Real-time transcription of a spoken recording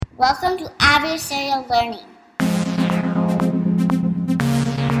Welcome to Adversarial Learning.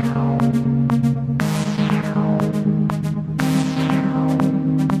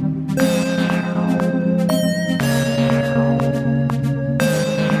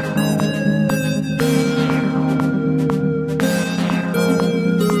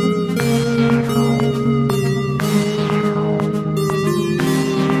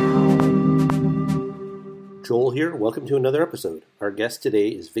 Joel here. Welcome to another episode. Our guest today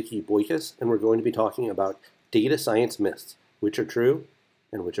is Vicky Boykas, and we're going to be talking about data science myths, which are true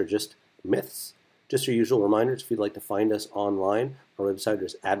and which are just myths. Just your usual reminders, if you'd like to find us online, our website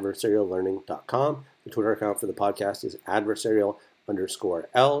is adversariallearning.com. The Twitter account for the podcast is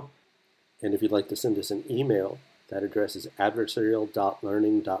adversarial_L. And if you'd like to send us an email, that address is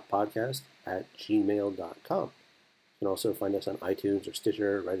adversarial.learning.podcast@gmail.com. You can also find us on iTunes or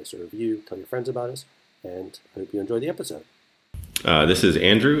Stitcher, write us a review, tell your friends about us. And I hope you enjoy the episode. This is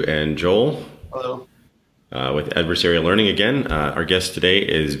Andrew and Joel. Hello. With Adversarial Learning again. Our guest today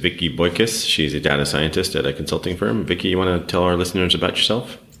is Vicky Boykas. She's a data scientist at a consulting firm. Vicky, you want to tell our listeners about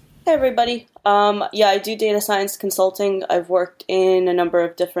yourself? Hey, everybody. I do data science consulting. I've worked in a number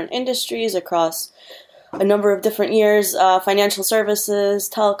of different industries across a number of different years, financial services,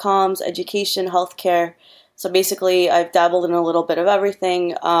 telecoms, education, healthcare. So basically, I've dabbled in a little bit of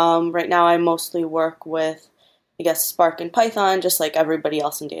everything. Right now, I mostly work with, Spark and Python, just like everybody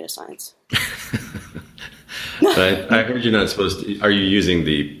else in data science. But I heard you're not supposed to. Are you using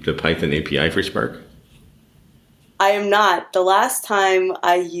the Python API for Spark? I am not. The last time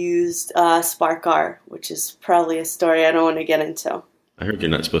I used SparkR, which is probably a story I don't want to get into. I heard you're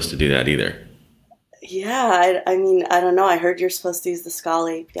not supposed to do that either. Yeah, I don't know. I heard you're supposed to use the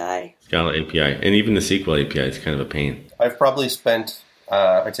Scala API. Scala API. And even the SQL API is kind of a pain. I've probably spent,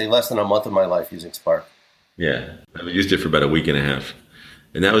 I'd say, less than a month of my life using Spark. Yeah. I've used it for about a week and a half.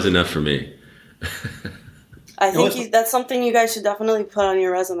 And that was enough for me. I think that's something you guys should definitely put on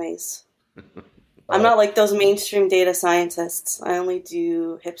your resumes. I'm not like those mainstream data scientists. I only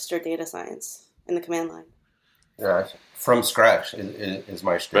do hipster data science in the command line. Yeah, from scratch is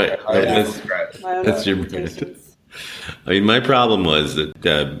my strength. Right. From scratch. That's your my problem was that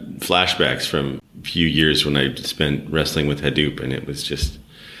flashbacks from a few years when I spent wrestling with Hadoop, and it was just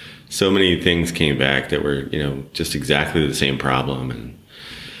so many things came back that were, just exactly the same problem, and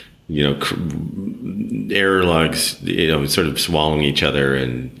error logs, sort of swallowing each other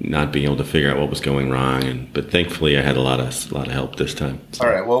and not being able to figure out what was going wrong. But thankfully, I had a lot of help this time. So.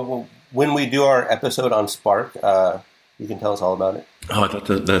 All right. Well, when we do our episode on Spark, you can tell us all about it. Oh, I thought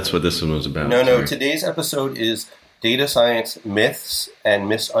that's what this one was about. No. Sorry. Today's episode is data science myths and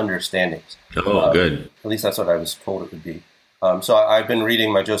misunderstandings. Oh, good. At least that's what I was told it would be. So I've been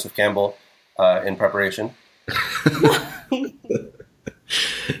reading my Joseph Campbell in preparation.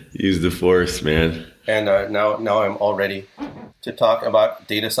 Use the force, man. And now I'm all ready to talk about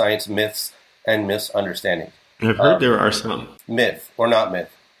data science myths and misunderstandings. I've heard there are some. Myth or not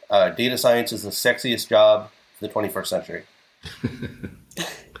myth. Data science is the sexiest job for the 21st century.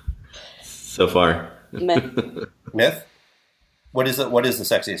 So far. Myth. What is the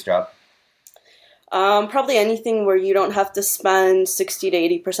sexiest job? Probably anything where you don't have to spend 60 to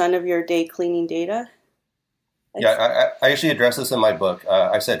 80% of your day cleaning data. Yeah, I actually address this in my book.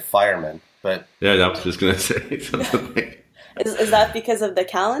 I said firemen, but... Yeah, I was just going to say something like... Is that because of the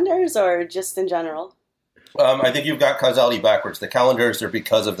calendars or just in general? I think you've got causality backwards. The calendars are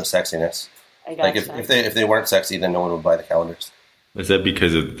because of the sexiness. I got you. If they weren't sexy, then no one would buy the calendars. Is that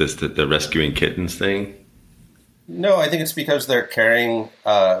because of the rescuing kittens thing? No, I think it's because they're carrying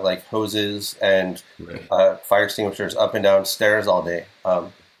hoses and fire extinguishers up and down stairs all day,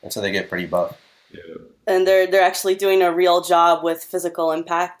 and so they get pretty buff. Yeah. And they're actually doing a real job with physical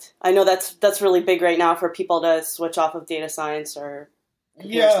impact. I know that's really big right now for people to switch off of data science or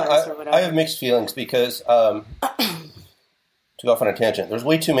science or whatever. I have mixed feelings because to go off on a tangent, there's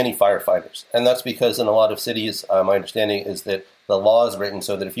way too many firefighters, and that's because in a lot of cities, my understanding is that the law is written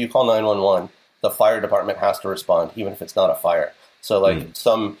so that if you call 911, the fire department has to respond, even if it's not a fire. So,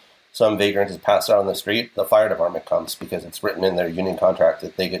 some vagrant is passed out on the street, the fire department comes because it's written in their union contract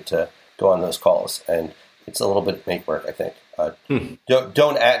that they get to go on those calls, and it's a little bit make work, I think.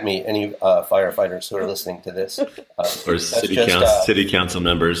 Don't at me, any firefighters who are listening to this, or city council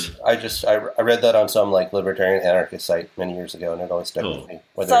members. I read that on some libertarian anarchist site many years ago, and it always stuck with me.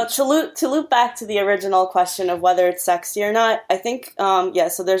 So to loop back to the original question of whether it's sexy or not, I think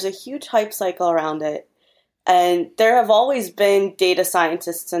so there's a huge hype cycle around it, and there have always been data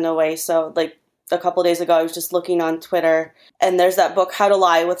scientists in a way. So a couple of days ago, I was just looking on Twitter, and there's that book, How to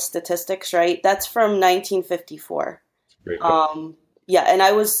Lie with Statistics, right? That's from 1954. Yeah, and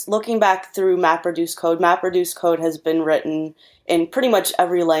I was looking back through MapReduce code. MapReduce code has been written in pretty much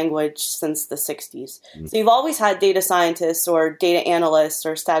every language since the 60s. So you've always had data scientists or data analysts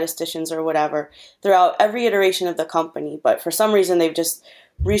or statisticians or whatever throughout every iteration of the company. But for some reason, they've just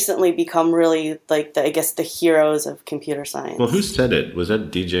recently become really like, the heroes of computer science. Well, who said it? Was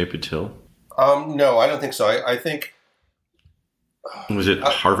that DJ Patil? No, I don't think so. I think... Was it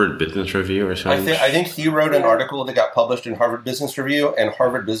Harvard Business Review or something? I think he wrote an article that got published in Harvard Business Review, and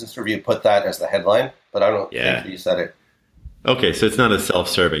Harvard Business Review put that as the headline, but I don't think he said it. Okay, so it's not a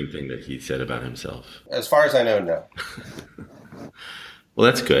self-serving thing that he said about himself. As far as I know, no. Well,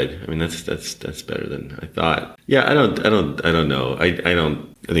 that's good. I mean, that's better than I thought. Yeah, I don't know.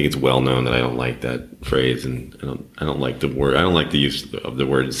 I think it's well known that I don't like that phrase, and I don't like the word. I don't like the use of the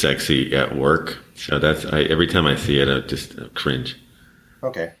word "sexy" at work. So every time I see it, I just cringe.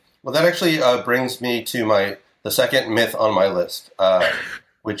 Okay. Well, that actually brings me to the second myth on my list,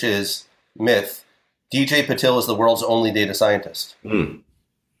 which is myth. DJ Patil is the world's only data scientist. What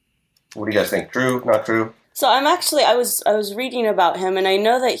do you guys think? True? Not true? So I was reading about him, and I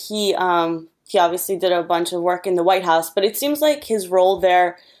know that he obviously did a bunch of work in the White House, but it seems like his role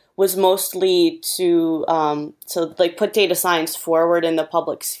there was mostly to put data science forward in the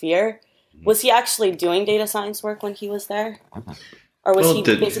public sphere. Was he actually doing data science work when he was there, or was he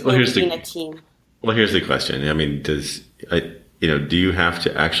basically leading a team? Well, here's the question. I mean, do you have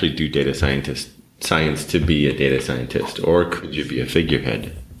to actually do data science to be a data scientist, or could you be a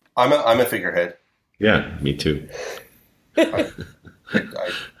figurehead? I'm a figurehead. Yeah, me too. I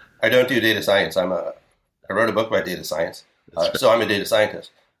don't do data science. I wrote a book about data science, so I'm a data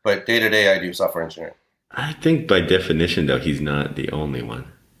scientist. But day to day, I do software engineering. I think by definition, though, he's not the only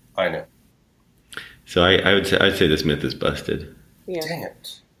one. I know. So I'd say this myth is busted. Yeah. Dang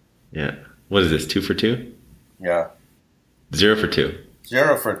it. Yeah. What is this? 2 for 2? Yeah. 0 for 2.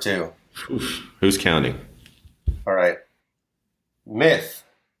 0 for 2. Oof. Who's counting? All right. Myth.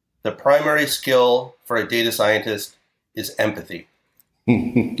 The primary skill for a data scientist is empathy.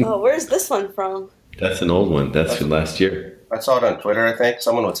 Oh, where's this one from? That's an old one. That's from last year. I saw it on Twitter, I think.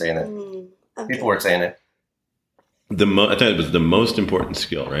 Someone was saying it. People were saying it. I thought it was the most important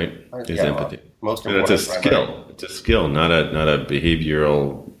skill, right? Is empathy. Most important. It's a skill. It's a skill, not a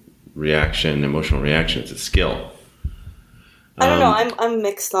behavioral reaction, emotional reaction. It's a skill. I don't know. I'm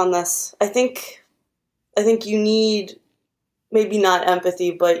mixed on this. I think you need maybe not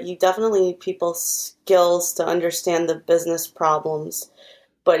empathy, but you definitely need people's skills to understand the business problems.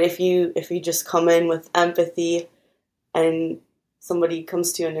 But if you just come in with empathy and somebody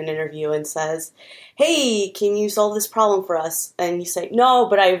comes to you in an interview and says, "Hey, can you solve this problem for us?" And you say, "No,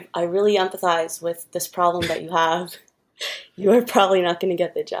 but I really empathize with this problem that you have," you are probably not going to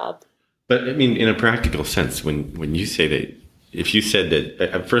get the job. But I mean, in a practical sense, when you say that, if you said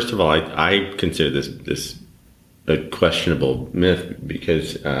that, first of all, I consider this a questionable myth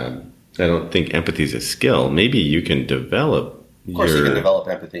because I don't think empathy is a skill. Maybe you can develop. Of course, you can develop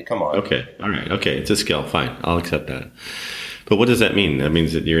empathy. Come on. Okay. All right. Okay. It's a skill. Fine. I'll accept that. But what does that mean? That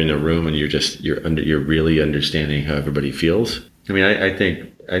means that you're in a room and you're really understanding how everybody feels. I mean, I think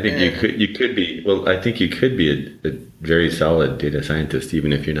you could be. Well, I think you could be a very solid data scientist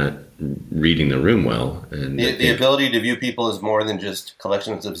even if you're not reading the room well. And the ability to view people as more than just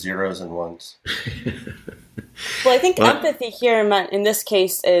collections of zeros and ones. Well, I think empathy here in this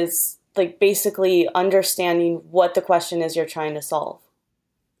case is like basically understanding what the question is you're trying to solve.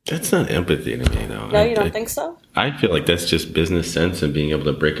 That's not empathy to me, though. No, you don't think so? I feel like that's just business sense and being able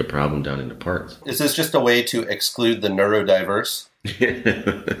to break a problem down into parts. Is this just a way to exclude the neurodiverse?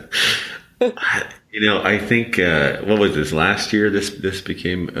 I think, what was this, last year, this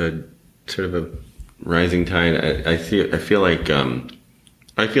became a sort of a rising tide. I feel like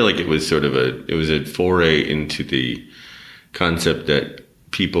it was sort of a foray into the concept that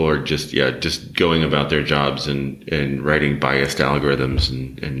people are just going about their jobs and writing biased algorithms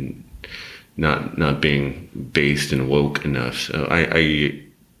and not being based and woke enough. So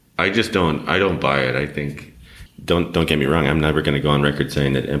I just don't buy it. I think don't get me wrong. I'm never going to go on record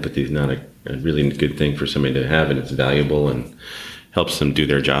saying that empathy is not a really good thing for somebody to have, and it's valuable and helps them do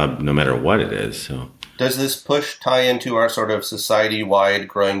their job no matter what it is. So does this push tie into our sort of society-wide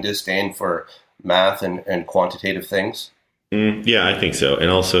growing disdain for math and quantitative things? Yeah, I think so.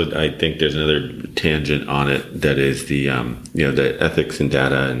 And also, I think there's another tangent on it that is the ethics in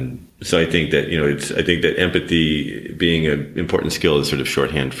data. And so I think that, I think that empathy being an important skill is sort of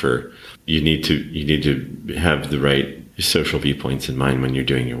shorthand for you need to have the right social viewpoints in mind when you're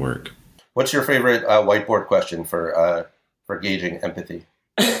doing your work. What's your favorite whiteboard question for gauging empathy?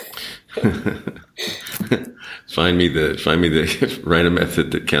 Find me the write a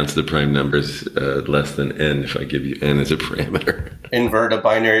method that counts the prime numbers less than n if I give you n as a parameter. Invert a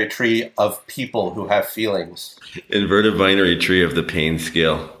binary tree of people who have feelings. Invert a binary tree of the pain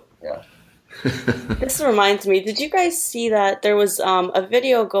scale. Yeah. This reminds me, did you guys see that there was a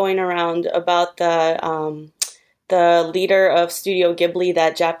video going around about the leader of Studio Ghibli,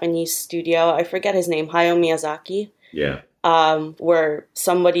 that Japanese studio, I forget his name, Hayao Miyazaki? Yeah. Where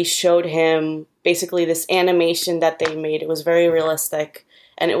somebody showed him basically this animation that they made. It was very realistic.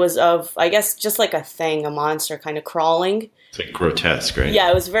 And it was of, I guess, just like a thing, a monster kind of crawling. It's like grotesque, right? Yeah,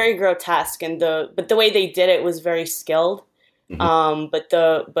 it was very grotesque. But the way they did it was very skilled. Mm-hmm. But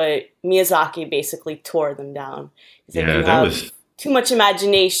Miyazaki basically tore them down. He said, Yeah, that was too much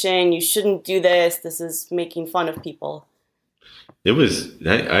imagination. You shouldn't do this. This is making fun of people. It was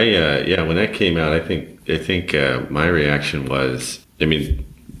yeah. When that came out, I think my reaction was, I mean,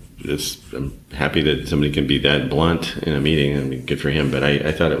 I'm happy that somebody can be that blunt in a meeting. I mean, good for him. But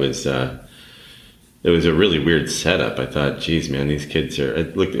I thought it was a really weird setup. I thought, geez, man, these kids are.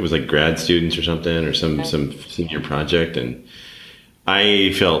 It was like grad students or something, or some senior project, and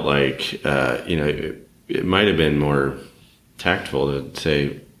I felt like it might have been more tactful to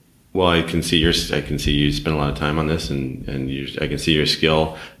say, well, I can see you spent a lot of time on this, and I can see your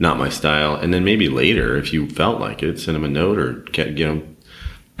skill, not my style. And then maybe later, if you felt like it, send him a note or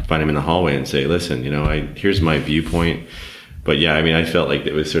find him in the hallway and say, listen, here's my viewpoint. But yeah, I mean, I felt like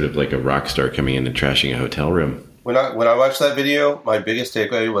it was sort of like a rock star coming in and trashing a hotel room. When I watched that video, my biggest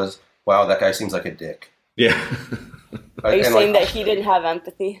takeaway was, wow, that guy seems like a dick. Yeah. Are you saying that he didn't have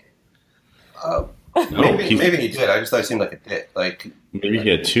empathy? Maybe he did. I just thought he seemed like a dick. Like, maybe he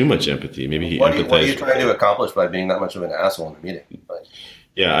had too much empathy. Maybe he what empathized. What are you trying to accomplish by being that much of an asshole in a meeting? Like,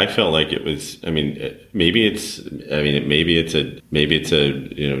 yeah, I felt like it was. I mean, maybe it's different.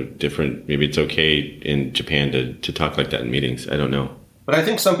 Maybe it's okay in Japan to talk like that in meetings. I don't know. But I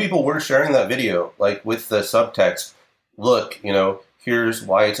think some people were sharing that video, like with the subtext. Look, here's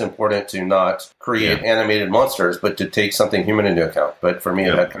why it's important to not create animated monsters, but to take something human into account. But for me,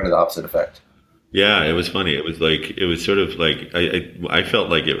 it had kind of the opposite effect. Yeah, it was funny. It was sort of like I felt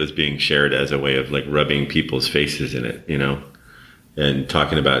like it was being shared as a way of like rubbing people's faces in it, and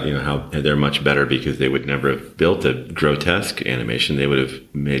talking about how they're much better because they would never have built a grotesque animation. They would have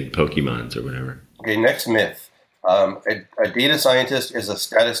made Pokemons or whatever. Okay, next myth: a data scientist is a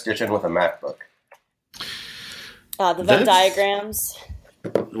statistician with a MacBook. The Venn diagrams.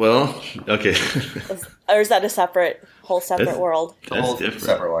 Well, okay. Or is that a whole separate world? That's different.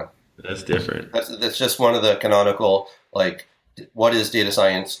 Separate one. That's different. That's just one of the canonical, like, what is data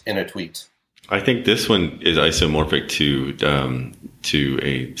science in a tweet? I think this one is isomorphic to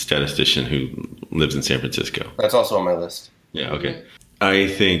a statistician who lives in San Francisco. That's also on my list. Yeah, okay. I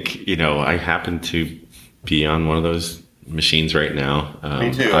think, I happen to be on one of those machines right now.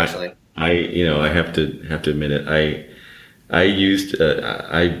 Me too, actually. I have to admit it.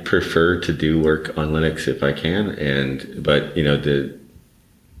 I prefer to do work on Linux if I can, but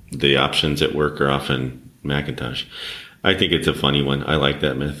the options at work are often Macintosh. I think it's a funny one. I like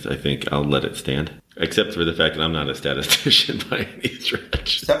that myth. I think I'll let it stand. Except for the fact that I'm not a statistician by any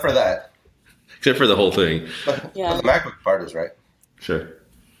stretch. Except for that. Except for the whole thing. Yeah. But the MacBook part is right. Sure.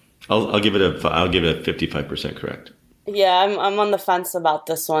 I'll give it a 55% correct. Yeah, I'm on the fence about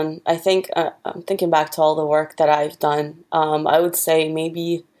this one. I think I'm thinking back to all the work that I've done. I would say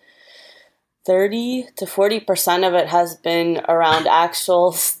maybe 30 to 40% of it has been around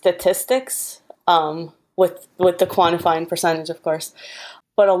actual statistics, with the quantifying percentage, of course.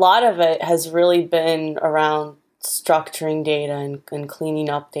 But a lot of it has really been around structuring data and cleaning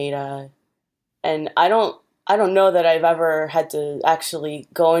up data. And I don't know that I've ever had to actually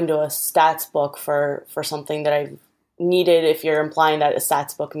go into a stats book for something that I've needed, if you're implying that a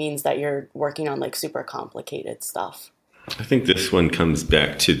stats book means that you're working on like super complicated stuff. I think this one comes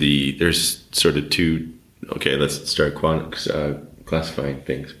back to there's sort of two, okay, let's start classifying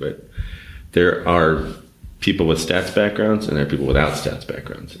things, but there are people with stats backgrounds and there are people without stats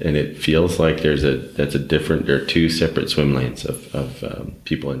backgrounds. And it feels like there are two separate swim lanes of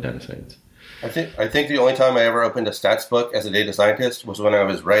people in data science. I think the only time I ever opened a stats book as a data scientist was when I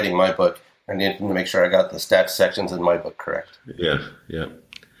was writing my book. I needed to make sure I got the stats sections in my book correct. Yeah.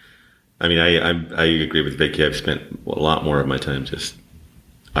 I mean, I agree with Vicky. I've spent a lot more of my time just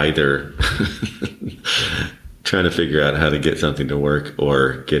either trying to figure out how to get something to work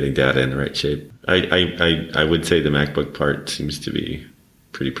or getting data in the right shape. I would say the MacBook part seems to be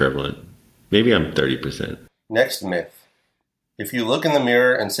pretty prevalent. Maybe I'm 30%. Next myth. If you look in the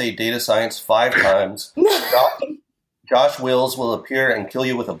mirror and say data science 5 times, Josh Wills will appear and kill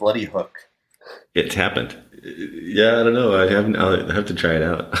you with a bloody hook. It's happened. Yeah, I don't know. I'll have to try it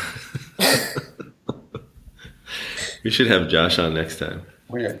out. We should have Josh on next time.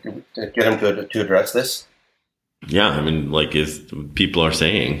 We're going to get him to address this. Yeah, I mean, like, people are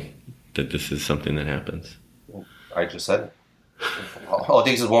saying that this is something that happens. I just said it. All it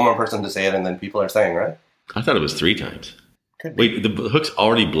takes is one more person to say it, and then people are saying, right? I thought it was 3 times. Could be. Wait, the hook's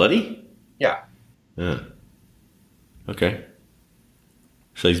already bloody? Yeah. Yeah. Okay.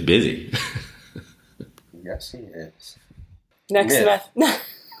 So he's busy. Yes, he is. Next myth.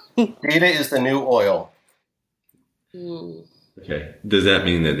 Data is the new oil. Okay. Does that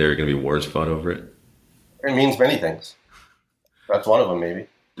mean that there are going to be wars fought over it? It means many things. That's one of them, maybe.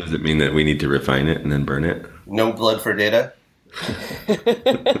 Does it mean that we need to refine it and then burn it? No blood for data.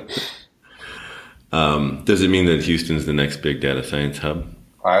 Does it mean that Houston's the next big data science hub?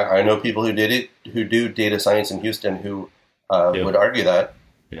 I know people who do data science in Houston who would argue that.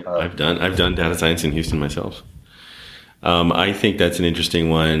 Yeah, I've done data science in Houston myself. I think that's an interesting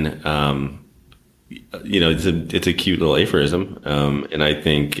one. It's a cute little aphorism, and I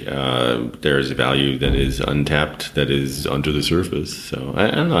think there is a value that is untapped, that is under the surface. So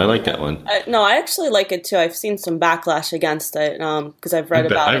I don't know. I like that one. I actually like it too. I've seen some backlash against it because I've read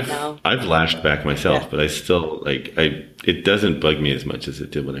about it now. I've lashed back myself, but I still it doesn't bug me as much as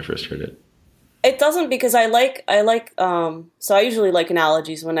it did when I first heard it. It doesn't, because I like so I usually like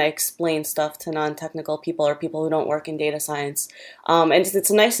analogies when I explain stuff to non-technical people or people who don't work in data science. And it's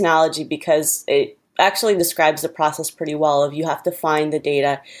a nice analogy because it actually describes the process pretty well. If you have to find the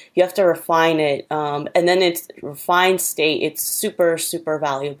data, you have to refine it, and then it's refined state, it's super, super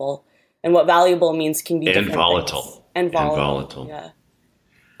valuable. And what valuable means can be different volatile. things. And volatile. Yeah.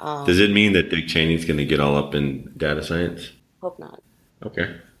 Does it mean that Dick Cheney's going to get all up in data science? Hope not.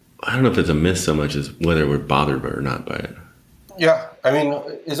 Okay. I don't know if it's a myth so much as whether we're bothered or not by it. Yeah, I mean,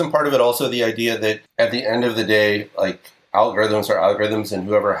 isn't part of it also the idea that at the end of the day, like, algorithms are algorithms, and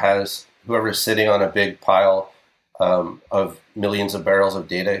whoever's sitting on a big pile of millions of barrels of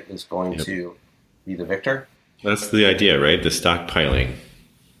data is going to be the victor? That's the idea, right? The stockpiling.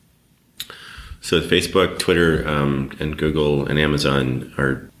 So Facebook, Twitter, and Google and Amazon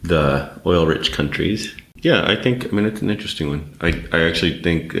are the oil-rich countries. Yeah, it's an interesting one. I actually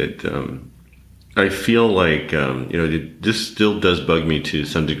think that I feel like, this still does bug me to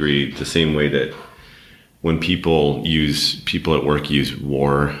some degree, the same way that when people at work use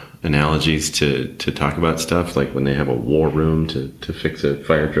war analogies to talk about stuff, like when they have a war room to fix a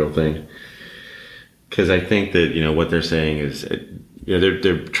fire drill thing. Because I think that, what they're saying is,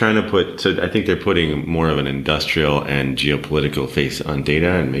 they're trying to I think they're putting more of an industrial and geopolitical face on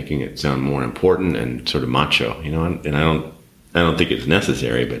data and making it sound more important and sort of macho, and I don't think it's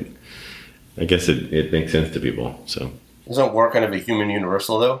necessary, but I guess it makes sense to people. So isn't war kind of a human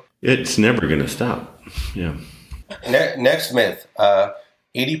universal, though? It's never going to stop. Yeah. Next myth.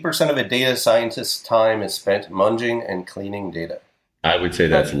 80% of a data scientist's time is spent munging and cleaning data. I would say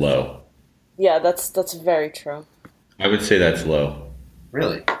that's low. Yeah, that's very true. I would say that's low.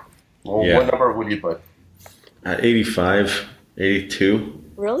 Really? Well, yeah. What number would you put? 85, 82.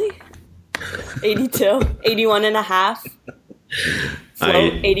 Really? 82? 81 and a half?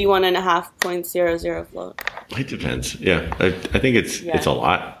 Float? 81 and a half .00 float. It depends. Yeah. I think it's a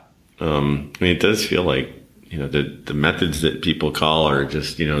lot. It does feel like, the methods that people call are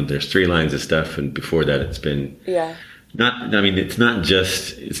just, there's 3 lines of stuff, and before that it's been it's not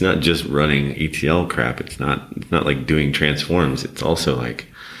just running ETL crap. It's not like doing transforms. It's also like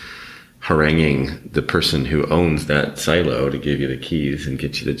haranguing the person who owns that silo to give you the keys and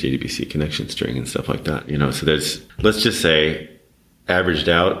get you the JDBC connection string and stuff like that. So let's just say averaged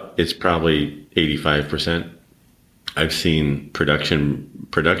out, it's probably 85%. I've seen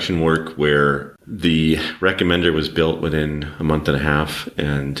production work where the recommender was built within a month and a half,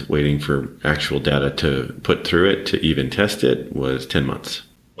 and waiting for actual data to put through it to even test it was 10 months.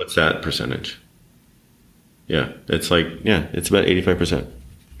 What's that percentage? Yeah, it's about 85%.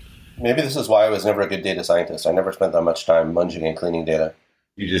 Maybe this is why I was never a good data scientist. I never spent that much time munging and cleaning data.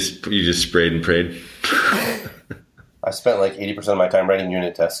 You just sprayed and prayed? I spent like 80% of my time writing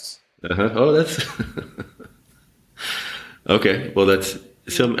unit tests. Oh, that's... Okay, well, that's...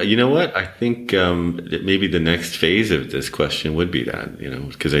 So, you know what? I think that maybe the next phase of this question would be that,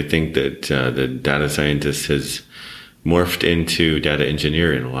 because I think that the data scientist has morphed into data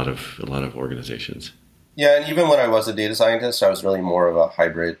engineer in a lot of organizations. Yeah, and even when I was a data scientist, I was really more of a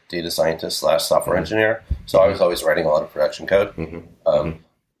hybrid data scientist / software engineer. So I was always writing a lot of production code,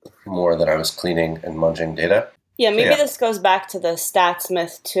 more than I was cleaning and munging data. Yeah, maybe Yeah. this goes back to the stats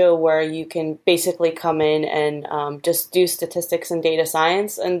myth too, where you can basically come in and just do statistics and data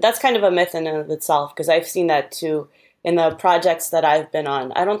science. And that's kind of a myth in and of itself, because I've seen that too in the projects that I've been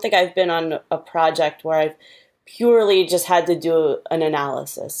on. I don't think I've been on a project where I've purely just had to do an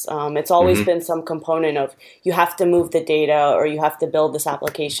analysis. It's always been some component of you have to move the data, or you have to build this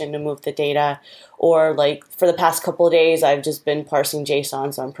application to move the data. Or like for the past couple of days, I've just been parsing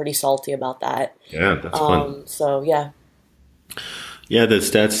JSON, so I'm pretty salty about that. Yeah, that's fun. So yeah. Yeah, the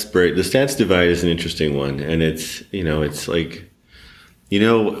stats divide is an interesting one, and it's like,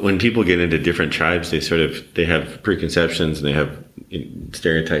 when people get into different tribes, they have preconceptions and they have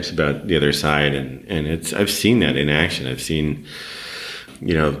stereotypes about the other side, and I've seen that in action. I've seen,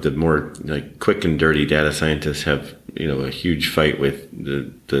 the more like quick and dirty data scientists have a huge fight with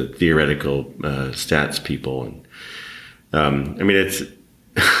the theoretical stats people, and it's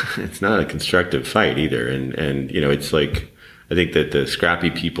it's not a constructive fight either, and it's like, I think that the scrappy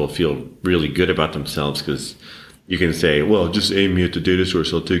people feel really good about themselves because you can say, well, just aim me at the data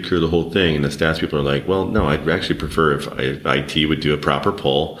source, I'll take care of the whole thing. And the stats people are like, well, no, I'd actually prefer if IT would do a proper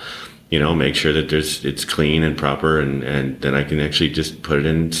poll, make sure that it's clean and proper, and then I can actually just put it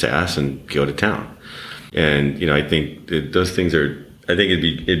in SAS and go to town. And, I think that those things I think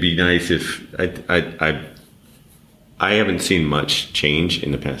it'd be nice if I haven't seen much change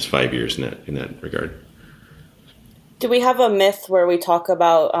in the past 5 years in that regard. Do we have a myth where we talk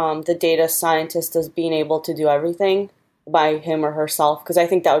about the data scientist as being able to do everything by him or herself? Because I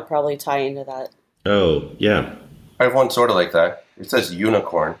think that would probably tie into that. Oh, yeah. I have one sort of like that. It says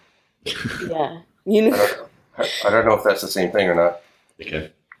unicorn. Yeah. I don't know if that's the same thing or not.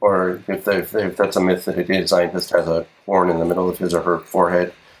 Okay. Or if that's a myth that a data scientist has a horn in the middle of his or her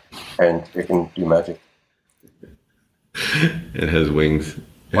forehead and it can do magic. It has wings.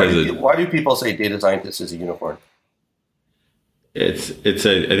 Why do people say data scientist is a unicorn? I think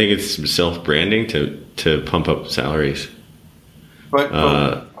it's self-branding to pump up salaries. But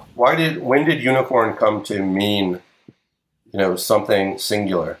when did unicorn come to mean, something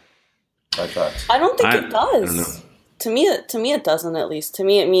singular like that? I don't think it does. I don't know. To me, it doesn't. At least to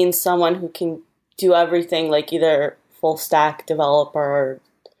me, it means someone who can do everything, like either full stack developer or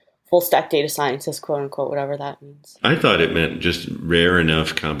full stack data scientist, quote unquote, whatever that means. I thought it meant just rare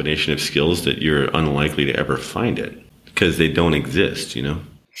enough combination of skills that you're unlikely to ever find it because they don't exist.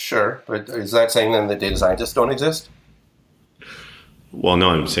 Sure, but is that saying then that data scientists don't exist? Well, no,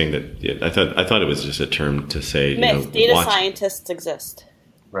 I'm saying that I thought it was just a term to say Myth. Data scientists exist.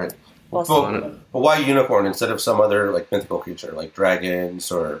 Right. Well, But why unicorn instead of some other like mythical creature like dragons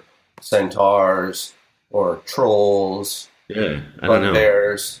or centaurs or trolls? Yeah, I don't know.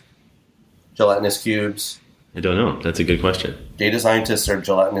 Bears, gelatinous cubes. I don't know. That's a good question. Data scientists are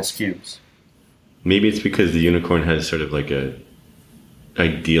gelatinous cubes. Maybe it's because the unicorn has sort of like a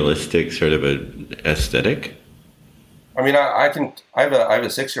idealistic sort of a aesthetic. I mean, I have a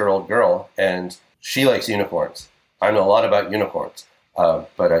 6-year-old girl and she likes unicorns. I know a lot about unicorns,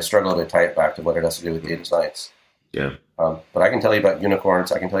 but I struggle to tie it back to what it has to do with data science. Yeah. But I can tell you about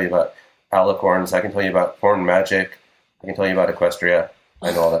unicorns. I can tell you about alicorns. I can tell you about horn magic. I can tell you about Equestria.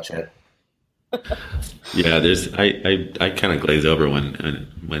 I know all that shit. Yeah, I kind of glaze over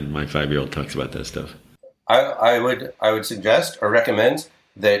when my 5-year-old talks about that stuff. I would suggest or recommend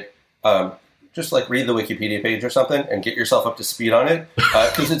that just like read the Wikipedia page or something and get yourself up to speed on it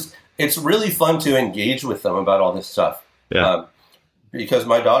because it's really fun to engage with them about all this stuff. Yeah. Because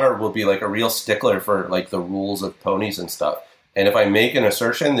my daughter will be like a real stickler for like the rules of ponies and stuff. And if I make an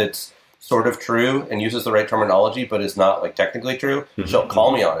assertion that's sort of true and uses the right terminology but is not like technically true, she'll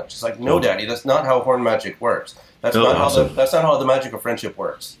call me on it. She's like, "No, Daddy, that's not how horn magic works. That's not how the magic of friendship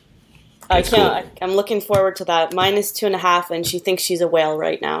works." I can't. Cool. I'm looking forward to that. Mine is 2.5, and she thinks she's a whale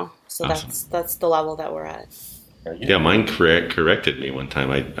right now. So awesome. That's the level that we're at. Yeah, mine corrected me one time.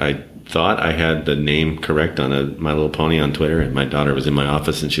 I thought I had the name correct on My Little Pony on Twitter, and my daughter was in my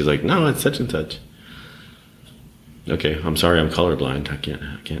office, and she's like, "No, it's such and such." Okay, I'm sorry, I'm colorblind. I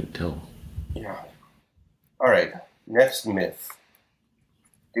can't tell. Yeah. All right. Next myth.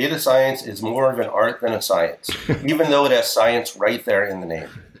 Data science is more of an art than a science, even though it has science right there in the name.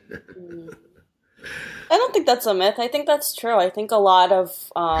 I don't think that's a myth. I think that's true. I think a lot of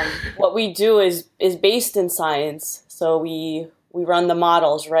what we do is based in science. So we run the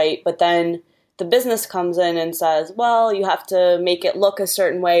models, right? But then the business comes in and says, well, you have to make it look a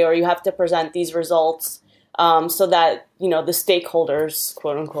certain way, or you have to present these results so that, the stakeholders,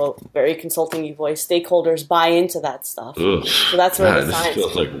 quote unquote, very consulting-y voice, stakeholders buy into that stuff. Ugh. So that's where the science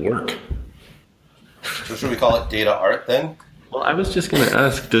feels like work. So should we call it data art then? Well, I was just going to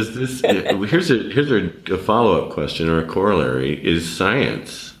ask: does this? Here's a follow up question or a corollary: is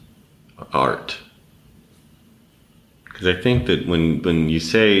science art? Because I think that when you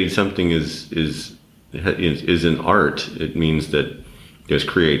say something is an art, it means that there's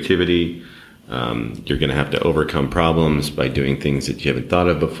creativity. You're going to have to overcome problems by doing things that you haven't thought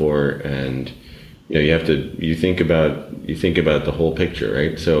of before, and you think about the whole picture,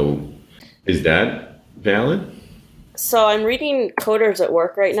 right? So, is that valid? So I'm reading Coders at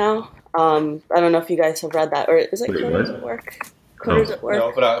Work right now. I don't know if you guys have read that, or is it Wait, Coders what? at Work? Coders at Work.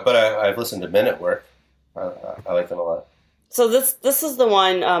 No, but I've listened to Men at Work. I like them a lot. So this is the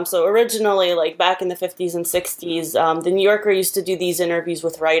one. So originally, like back in the 50s and 60s, the New Yorker used to do these interviews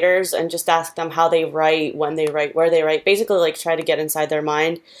with writers and just ask them how they write, when they write, where they write. Basically, like try to get inside their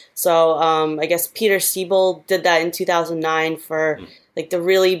mind. So I guess Peter Siebel did that in 2009 for like the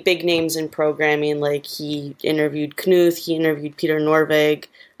really big names in programming. Like he interviewed Knuth, he interviewed Peter Norvig,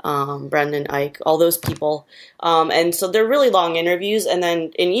 Brendan Eich, all those people. And so they're really long interviews. And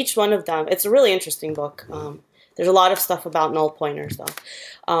then in each one of them, it's a really interesting book. There's a lot of stuff about null pointers, though.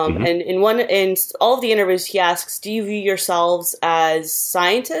 And in all of the interviews, he asks, do you view yourselves as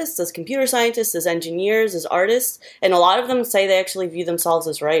scientists, as computer scientists, as engineers, as artists? And a lot of them say they actually view themselves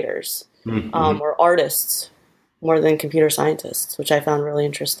as writers or artists more than computer scientists, which I found really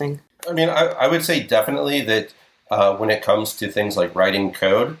interesting. I mean, I would say definitely that when it comes to things like writing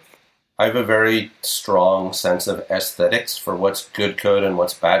code, I have a very strong sense of aesthetics for what's good code and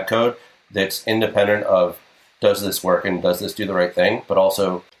what's bad code that's independent of does this work and does this do the right thing, but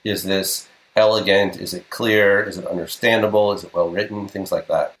also is this elegant, is it clear, is it understandable, is it well written, things like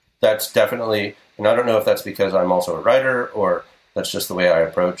that. That's definitely, and I don't know if that's because I'm also a writer or that's just the way I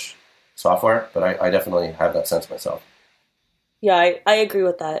approach software, but I definitely have that sense myself. Yeah, I agree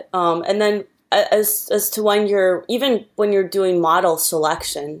with that. And then as to when you're doing model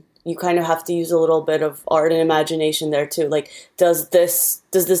selection, you kind of have to use a little bit of art and imagination there too. Like, does this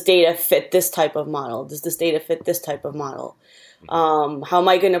data fit this type of model? Does this data fit this type of model? How am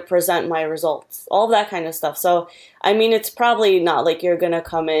I going to present my results? All of that kind of stuff. So, I mean, it's probably not like you're going to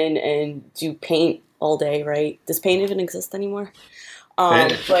come in and do paint all day, right? Does paint even exist anymore?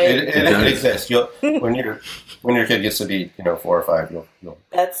 It exists. When your kid gets to be 4 or 5, you'll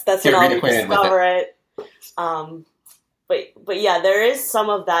that's get when I'll reacquainted discover with it. But yeah, there is some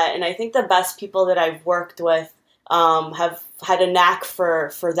of that, and I think the best people that I've worked with have had a knack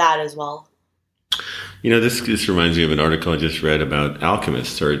for that as well. This reminds me of an article I just read about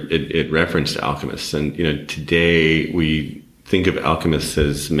alchemists, or it referenced alchemists, and today we think of alchemists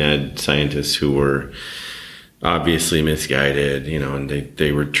as mad scientists who were obviously misguided, and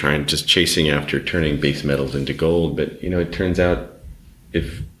they were chasing after turning base metals into gold, but it turns out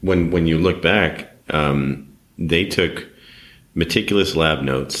when you look back, they took meticulous lab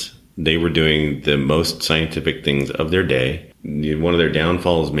notes. They were doing the most scientific things of their day. One of their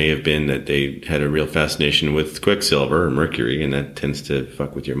downfalls may have been that they had a real fascination with quicksilver or mercury, and that tends to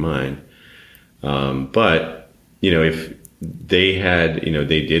fuck with your mind. But if they had,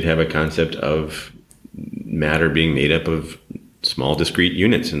 they did have a concept of matter being made up of small discrete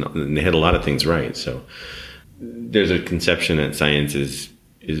units, and they had a lot of things right. So there's a conception that science is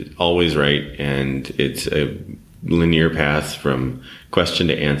always right, and it's a linear path from question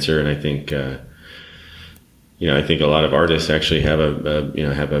to answer. And I think I think a lot of artists actually have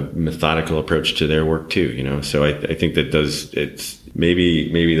a methodical approach to their work too. So I think that it's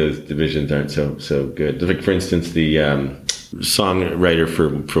maybe those divisions aren't so good. Like, for instance, the songwriter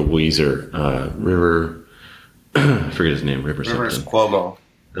for Weezer, River, I forget his name, Rivers Cuomo.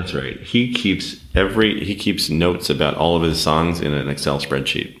 That's right. He keeps notes about all of his songs in an Excel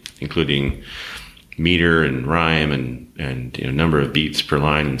spreadsheet, including meter and rhyme and number of beats per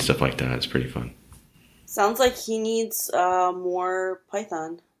line and stuff like that. It's pretty fun. Sounds like he needs more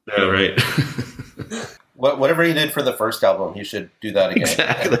Python. Yeah, right. Whatever he did for the first album, he should do that again.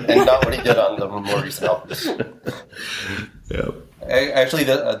 Exactly. And not what he did on the more recent albums. Yeah. Actually,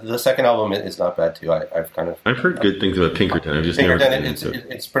 the second album is not bad too. I've heard good things about Pinkerton. I've just Pinkerton.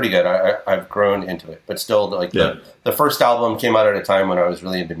 never. It's pretty good. I've grown into it, but still, the first album came out at a time when I was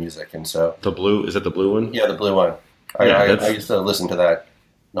really into music, and so The blue, is that the blue one? Yeah, the blue one. I used to listen to that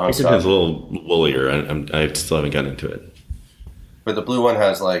nonstop. Pinkerton's a little woollier. I still haven't gotten into it. But the blue one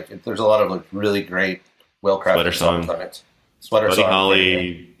has there's a lot of really great, well-crafted Sweater songs Song. on it. Sweater Buddy Song.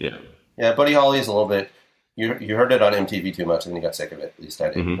 Holly, yeah. Yeah, Buddy Holly is a little bit. You heard it on MTV too much, and then you got sick of it. At least I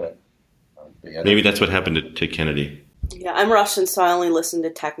did. Mm-hmm. But yeah, Maybe that's what happened to Kennedy. Yeah, I'm Russian, so I only listen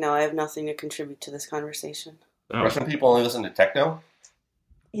to techno. I have nothing to contribute to this conversation. Oh. Russian people only listen to techno.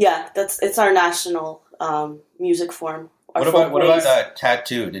 Yeah, it's our national music form. our What folk ways. about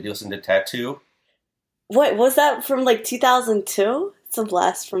Tattoo? Did you listen to Tattoo? What was that from, like 2002? It's a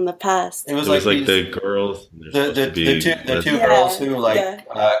blast from the past. It was It was like these- the girls. the two Yeah, girls who yeah.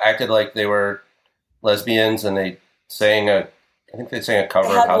 acted like they were lesbians, and they sang I think they sang a cover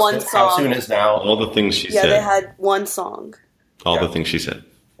They of had How one Soon song. Is Now. all the things she Yeah, said. they had one song. all Yeah. the things she said.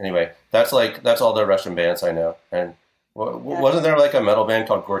 Anyway, that's all the Russian bands I know. And wasn't there like a metal band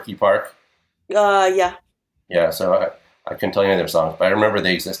called Gorky Park? Yeah. Yeah, so I couldn't tell you any of their songs, but I remember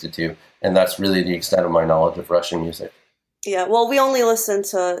they existed too, and that's really the extent of my knowledge of Russian music. Yeah, well, we only listen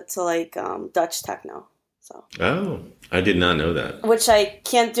to like Dutch techno, so Oh, I did not know that. which I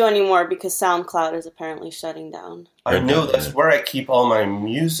can't do anymore because SoundCloud is apparently shutting down. I know that's where I keep all my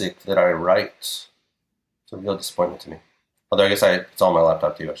music that I write. It's a real disappointment to me. Although I guess it's on my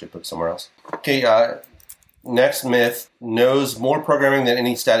laptop too. I should put it somewhere else. Okay, next myth: knows more programming than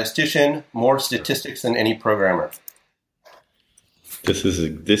any statistician, more statistics than any programmer. This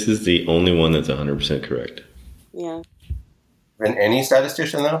is the only one that's 100% correct. Yeah. Than any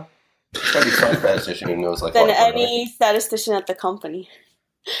statistician, though? There's gotta be some statistician who knows like Than what programming. any statistician at the company.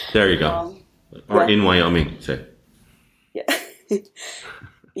 There you go. Or yeah. in Wyoming, say. Yeah.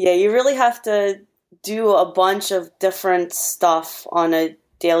 Yeah, you really have to do a bunch of different stuff on a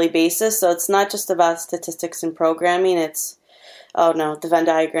daily basis. So it's not just about statistics and programming. It's, the Venn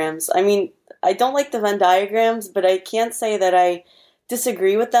diagrams. I mean, I don't like the Venn diagrams, but I can't say that I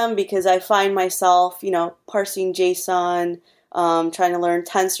disagree with them because I find myself, parsing JSON, trying to learn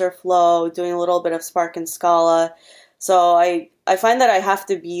TensorFlow, doing a little bit of Spark and Scala. So I find that I have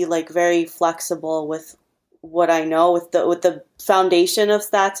to be like very flexible with what I know with the foundation of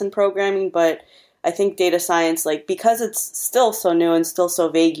stats and programming, but I think data science, like, because it's still so new and still so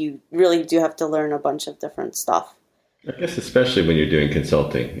vague, you really do have to learn a bunch of different stuff. I guess especially when you're doing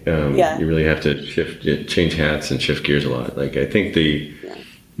consulting, you really have to change hats and shift gears a lot. Like I think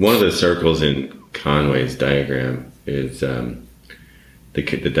one of the circles in Conway's diagram is the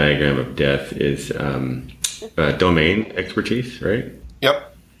diagram of death is domain expertise, right?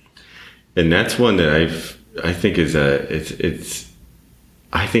 Yep. And that's one that I think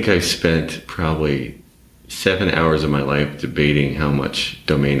I've spent probably 7 hours of my life debating how much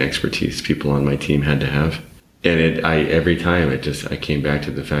domain expertise people on my team had to have. And every time I came back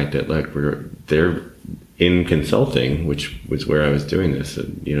to the fact that they're in consulting, which was where I was doing this.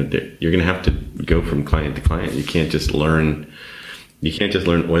 You're going to have to go from client to client. You can't just learn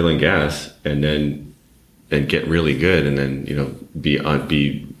oil and gas and get really good and then be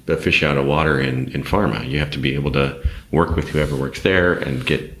a fish out of water in pharma. You have to be able to work with whoever works there and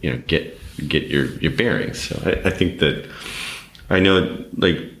get your bearings. So I think that I know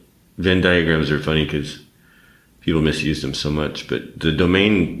like Venn diagrams are funny because people misuse them so much, but the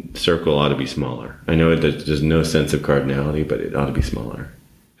domain circle ought to be smaller. I know there's no sense of cardinality, but it ought to be smaller.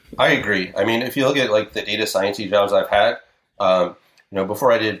 I agree. I mean, if you look at like the data sciencey jobs I've had,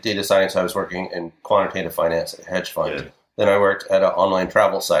 before I did data science, I was working in quantitative finance at a hedge fund. Yeah. Then I worked at an online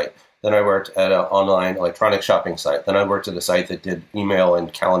travel site. Then I worked at an online electronic shopping site. Then I worked at a site that did email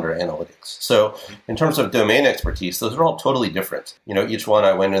and calendar analytics. So in terms of domain expertise, those are all totally different. Each one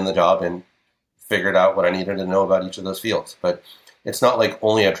I went in the job and figured out what I needed to know about each of those fields. But it's not like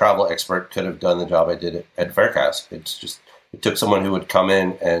only a travel expert could have done the job I did at Faircast. It's just, it took someone who would come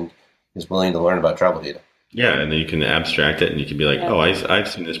in and is willing to learn about travel data. Yeah, and then you can abstract it and you can be like, I've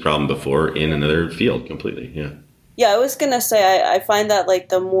seen this problem before in another field completely. Yeah. Yeah, I was going to say, I find that like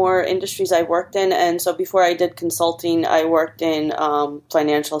the more industries I worked in, and so before I did consulting, I worked in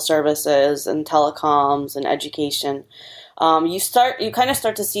financial services and telecoms and education. You kind of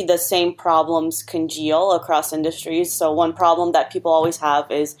start to see the same problems congeal across industries. So one problem that people always have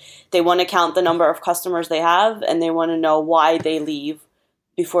is they want to count the number of customers they have and they want to know why they leave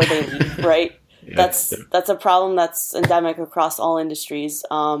before they leave, right? That's a problem that's endemic across all industries.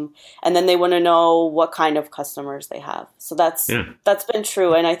 And then they want to know what kind of customers they have. So that's been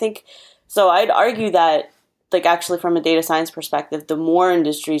true. And I think, so I'd argue that, like, actually from a data science perspective, the more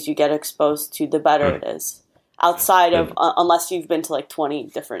industries you get exposed to, the better it is. Outside of, unless you've been to like 20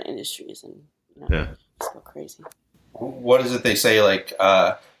 different industries and it's so crazy. What is it they say? Like,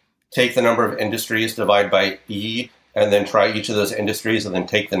 take the number of industries, divide by E, and then try each of those industries, and then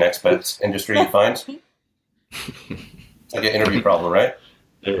take the next best industry you find. It's like an interview problem, right?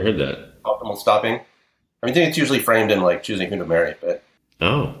 Never heard that. Optimal stopping. I mean, I think it's usually framed in like choosing who to marry, but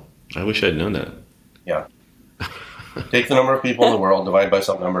Oh, I wish I'd known that. yeah. Take the number of people in the world, divide by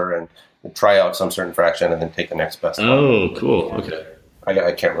some number, and try out some certain fraction, and then take the next best one. Oh, cool. Okay.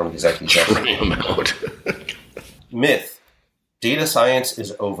 I can't remember the exact details. Try 'em out. Myth. Data science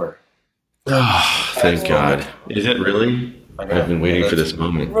is over. Oh, thank God. Is it really? I know. I've been waiting for this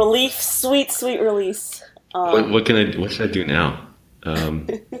moment. Relief, sweet, sweet release. What should I do now?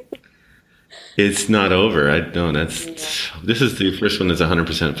 It's not over. This is the first one that's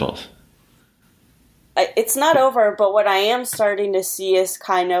 100% false. It's not over, but what I am starting to see is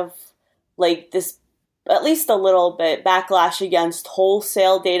kind of like this, at least a little bit, backlash against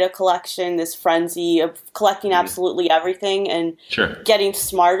wholesale data collection, this frenzy of collecting absolutely everything and getting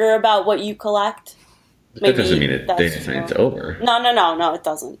smarter about what you collect. That doesn't mean that data science is over. No, it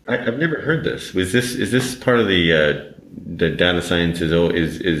doesn't. I've never heard this. Is this part of the data science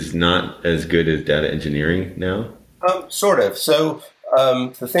is not as good as data engineering now? Sort of. So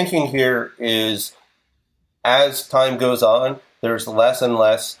the thinking here is, as time goes on, there's less and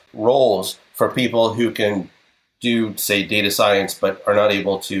less roles for people who can do, say, data science, but are not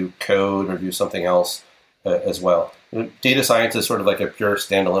able to code or do something else as well. Data science is sort of like a pure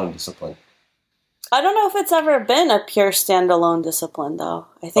standalone discipline. I don't know if it's ever been a pure standalone discipline, though.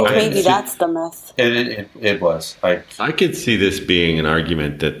 I think maybe that's the myth. It was. I could see this being an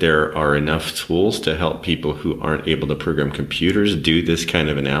argument that there are enough tools to help people who aren't able to program computers do this kind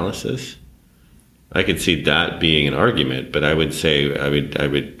of analysis. I could see that being an argument, but I would say I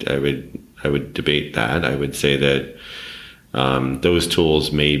would debate that. I would say that those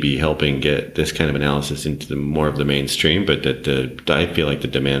tools may be helping get this kind of analysis into more of the mainstream, but that I feel like the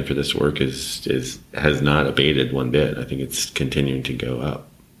demand for this work has not abated one bit. I think it's continuing to go up.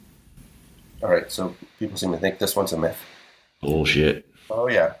 All right, so people seem to think this one's a myth. Bullshit. Oh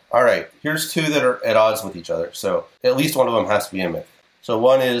yeah. All right. Here's two that are at odds with each other. So at least one of them has to be a myth. So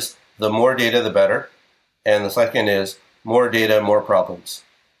one is the more data, the better, and the second is more data, more problems.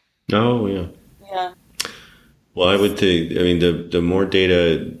 Oh yeah. Yeah. Well, I would think, the more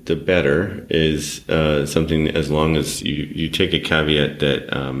data, the better is something, as long as you take a caveat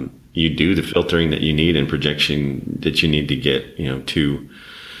that you do the filtering that you need and projection that you need to get,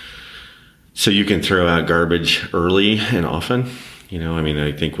 so you can throw out garbage early and often.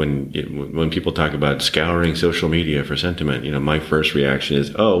 I think when people talk about scouring social media for sentiment, my first reaction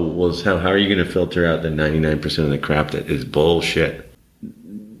is, oh, well, how are you going to filter out the 99% of the crap that is bullshit?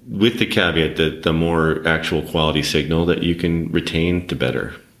 With the caveat that the more actual quality signal that you can retain, the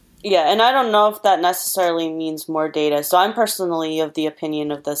better. Yeah, and I don't know if that necessarily means more data. So I'm personally of the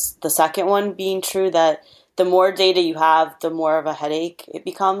opinion of the second one being true, that the more data you have, the more of a headache it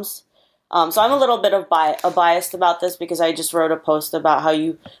becomes. So I'm a little bit of biased about this because I just wrote a post about how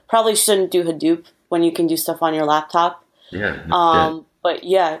you probably shouldn't do Hadoop when you can do stuff on your laptop. Yeah. But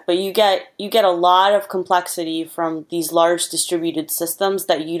you get a lot of complexity from these large distributed systems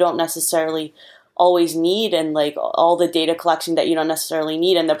that you don't necessarily always need, and like all the data collection that you don't necessarily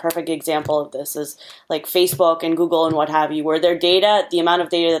need. And the perfect example of this is like Facebook and Google and what have you, where their data, the amount of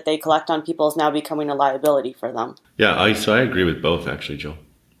data that they collect on people is now becoming a liability for them. Yeah, so I agree with both, actually, Joe.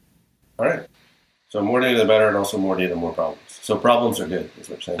 All right. So more data, the better, and also more data, more problems. So problems are good, is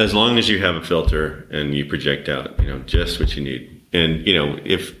what you're saying. As long as you have a filter and you project out, just what you need. And,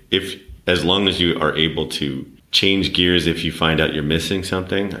 if as long as you are able to change gears if you find out you're missing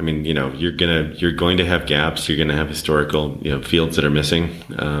something, you're going to have gaps, you're going to have historical, fields that are missing.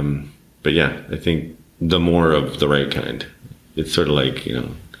 But yeah, I think the more of the right kind. It's sort of like,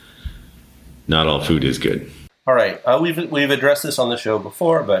 not all food is good. All right. We've addressed this on the show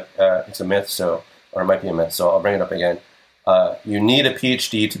before, but it's a myth, or it might be a myth, so I'll bring it up again. You need a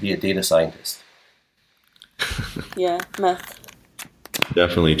PhD to be a data scientist. Yeah, myth.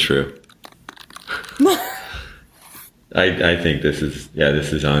 Definitely true. I think this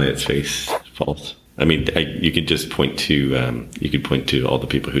is on its face false. You could just point to all the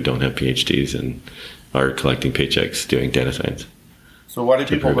people who don't have PhDs and are collecting paychecks doing data science. So why do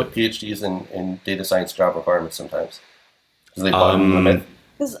people put PhDs in data science job requirements sometimes? Because they bought them in.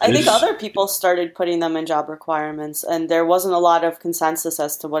 Because I think other people started putting them in job requirements, and there wasn't a lot of consensus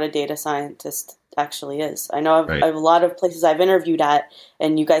as to what a data scientist actually is. I know I have a lot of places I've interviewed at,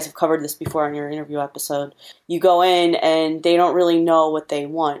 and you guys have covered this before on your interview episode. You go in, and they don't really know what they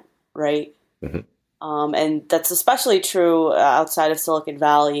want, right? Mm-hmm. And that's especially true outside of Silicon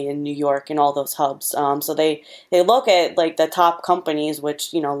Valley in New York and all those hubs. So they look at like the top companies, which,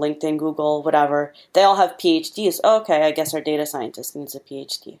 LinkedIn, Google, whatever, they all have PhDs. Okay, I guess our data scientist needs a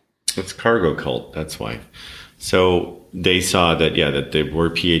PhD. It's cargo cult. That's why. So they saw that there were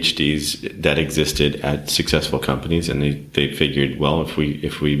PhDs that existed at successful companies, and they figured, well,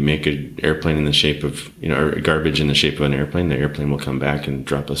 if we make an airplane in the shape of, or garbage in the shape of an airplane, the airplane will come back and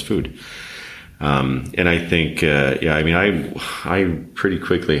drop us food. And I think, I pretty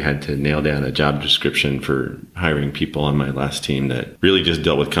quickly had to nail down a job description for hiring people on my last team that really just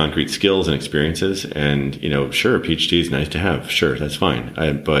dealt with concrete skills and experiences. And, sure, a PhD is nice to have. Sure, that's fine.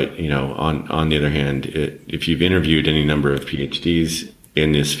 But on the other hand, if you've interviewed any number of PhDs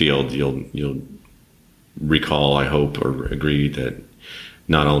in this field, you'll recall, I hope, or agree that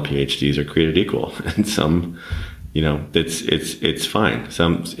not all PhDs are created equal, and some, it's fine.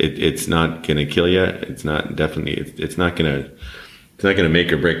 It's not going to kill you. It's not going to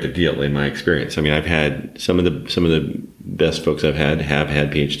make or break the deal in my experience. I mean, I've had some of the best folks I've had have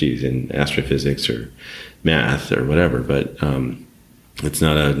had PhDs in astrophysics or math or whatever, but it's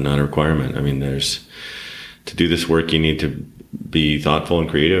not a requirement. I mean, to do this work, you need to be thoughtful and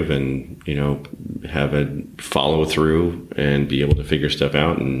creative, and have a follow through and be able to figure stuff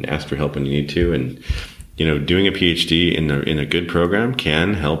out and ask for help when you need to. And doing a PhD in a good program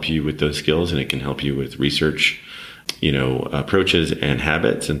can help you with those skills, and it can help you with research approaches and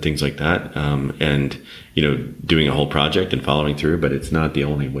habits and things like that. And doing a whole project and following through, but it's not the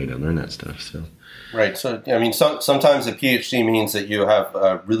only way to learn that stuff. So. Right. So, I mean, sometimes a PhD means that you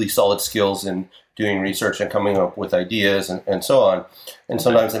have really solid skills in doing research and coming up with ideas and so on. And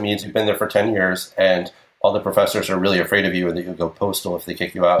sometimes it means you've been there for 10 years and all the professors are really afraid of you and that you'll go postal if they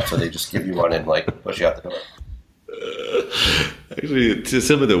kick you out. So they just give you one and push you out the door. Actually,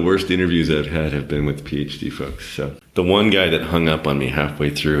 some of the worst interviews I've had have been with PhD folks. So the one guy that hung up on me halfway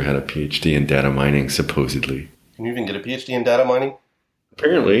through had a PhD in data mining, supposedly. Can you even get a PhD in data mining?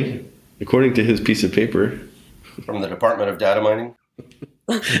 Apparently, according to his piece of paper. From the Department of Data Mining?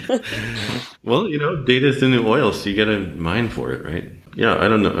 Well, data's in the oil, so you got to mine for it, right? Yeah, I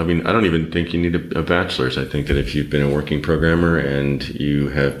don't know. I mean, I don't even think you need a bachelor's. I think that if you've been a working programmer and you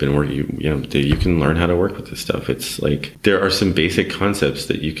have been working, you can learn how to work with this stuff. It's like there are some basic concepts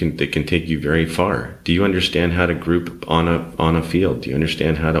that can take you very far. Do you understand how to group on a field? Do you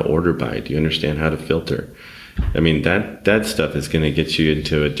understand how to order by? Do you understand how to filter? I mean, that stuff is going to get you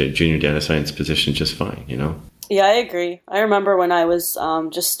into a junior data science position just fine, Yeah, I agree. I remember when I was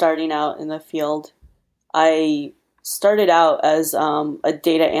just starting out in the field, I started out as a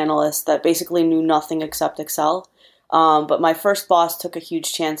data analyst that basically knew nothing except Excel. But my first boss took a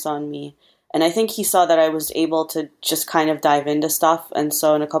huge chance on me. And I think he saw that I was able to just kind of dive into stuff. And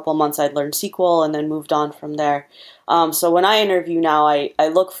so in a couple of months, I'd learned SQL and then moved on from there. So when I interview now, I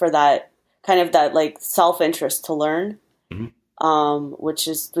look for that kind of that like self-interest to learn. Mm-hmm. Which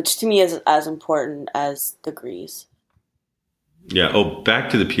to me is as important as degrees. Yeah. Oh, back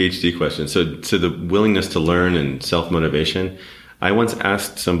to the PhD question. So the willingness to learn and self-motivation. I once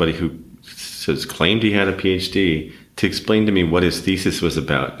asked somebody who claimed he had a PhD to explain to me what his thesis was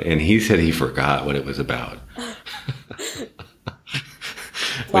about, and he said he forgot what it was about.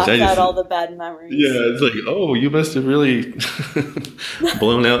 Blocked out all the bad memories. Yeah, it's like, oh, you must have really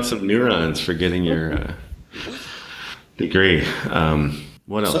blown out some neurons for getting your degree.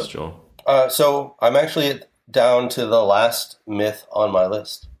 What else, Joel? So I'm actually down to the last myth on my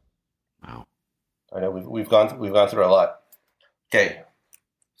list. Wow. I know we've gone through a lot. Okay.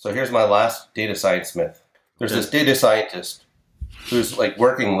 So here's my last data science myth. There's this data scientist who's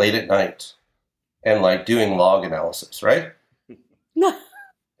working late at night and doing log analysis, right?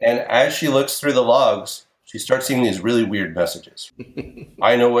 And as she looks through the logs, she starts seeing these really weird messages.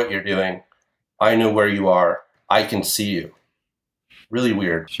 I know what you're doing. I know where you are. I can see you. Really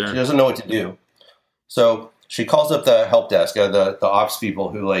weird. Sure. She doesn't know what to do. So she calls up the help desk, the ops people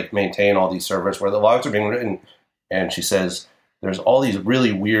who maintain all these servers where the logs are being written. And she says, there's all these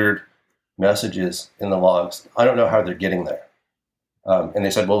really weird messages in the logs. I don't know how they're getting there. And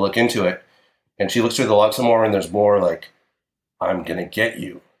they said, well, look into it. And she looks through the logs some more and there's more I'm going to get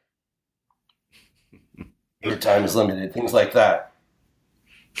you. Your time is limited. Things like that.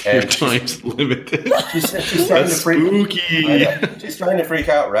 And your time's limited. She's trying to freak. Spooky. She's trying to freak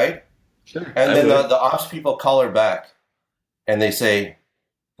out, right? Sure. And then the ops people call her back, and they say,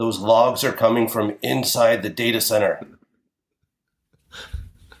 "Those logs are coming from inside the data center."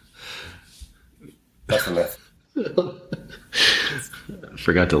 That's the myth. I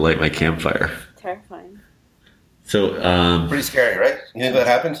forgot to light my campfire. Terrifying. So, pretty scary, right? You think that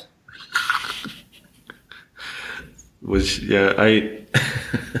happened?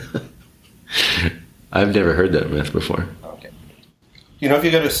 I've never heard that myth before. Okay. If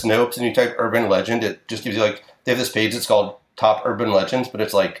you go to Snopes and you type urban legend, it just gives you they have this page that's called Top Urban Legends, but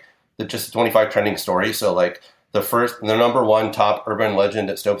it's just 25 trending stories. So the number one top urban legend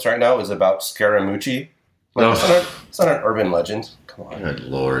at Snopes right now is about Scaramucci. It's not an urban legend. Come on. Good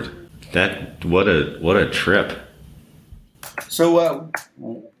Lord. What a trip. So,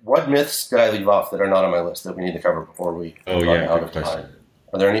 what myths did I leave off that are not on my list that we need to cover before we run out of time?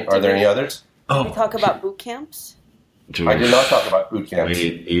 Are there any others? Did we talk about boot camps? I did not talk about boot camps.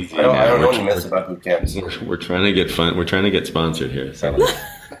 I don't know any myths about boot camps. We're trying to get fun. We're trying to get sponsored here. So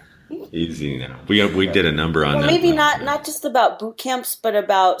easy now. We did a number on that. Maybe not just about boot camps, but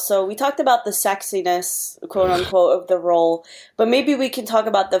about, so we talked about the sexiness, quote unquote, of the role, but maybe we can talk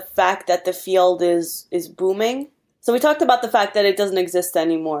about the fact that the field is booming. So we talked about the fact that it doesn't exist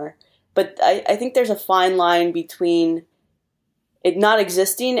anymore, but I think there's a fine line between it not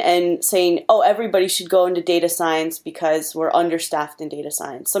existing and saying, oh, everybody should go into data science because we're understaffed in data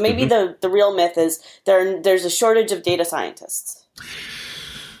science. So maybe the real myth is there's a shortage of data scientists.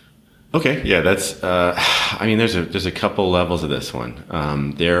 Okay, yeah, that's. There's a couple levels of this one.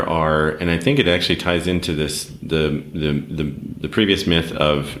 There are, and I think it actually ties into this the previous myth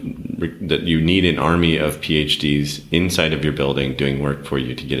of that you need an army of PhDs inside of your building doing work for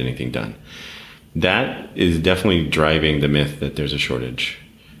you to get anything done. That is definitely driving the myth that there's a shortage.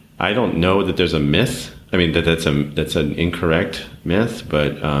 I don't know that there's a myth. I mean that's an incorrect myth,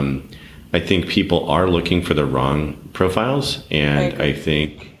 but I think people are looking for the wrong profiles, and I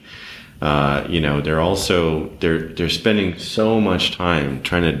think. They're spending so much time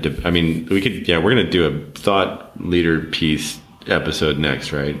trying to. we're going to do a thought leader piece episode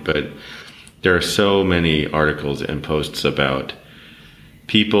next, right? But there are so many articles and posts about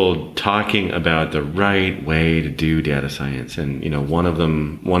people talking about the right way to do data science, and one of the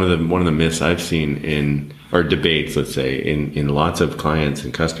myths I've seen or debates, let's say, in lots of clients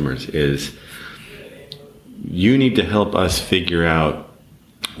and customers is you need to help us figure out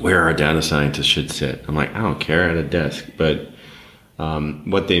where our data scientists should sit. I'm like, I don't care, at a desk. But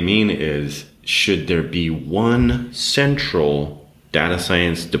what they mean is, should there be one central data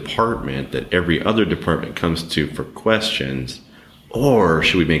science department that every other department comes to for questions, or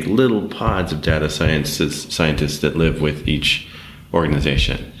should we make little pods of data scientists that live with each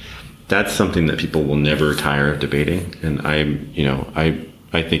organization? That's something that people will never tire of debating. And I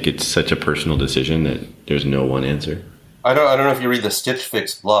think it's such a personal decision that there's no one answer. I don't know if you read the Stitch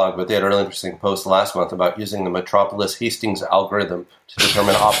Fix blog, but they had a really interesting post last month about using the Metropolis Hastings algorithm to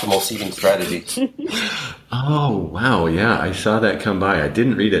determine optimal seating strategies. Oh, wow. Yeah, I saw that come by. I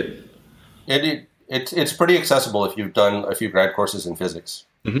didn't read it. It's pretty accessible if you've done a few grad courses in physics.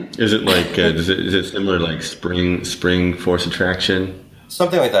 Mm-hmm. Is it like is it similar like spring force attraction?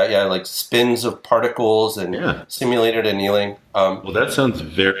 Something like that, yeah, like spins of particles and simulated annealing. Well, that sounds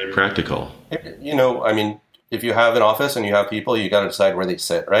very practical. If you have an office and you have people, you got to decide where they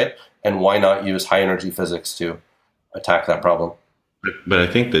sit, right? And why not use high energy physics to attack that problem? But I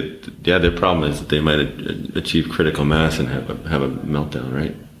think that their problem is that they might achieve critical mass and have a meltdown,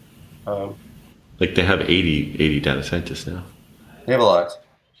 right? Like they have 80 data scientists now. They have a lot.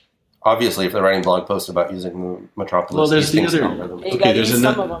 Obviously, if they're writing blog posts about using the Metropolis, well, there's the other. You got to use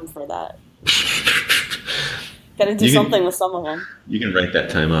some of them for that. Got to do something with some of them. You can write that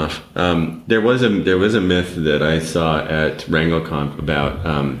time off. There was a myth that I saw at WrangleConf about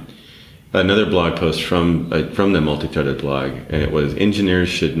another blog post from the multi-threaded blog, and it was engineers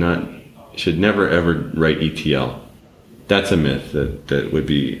should never ever write ETL. That's a myth that would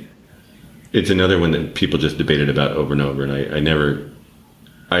be. It's another one that people just debated about over and over, and I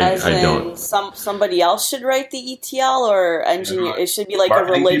don't. Somebody else should write the ETL, or engineer. It should be like a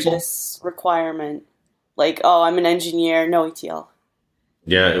religious requirement. Like, oh, I'm an engineer, no ETL.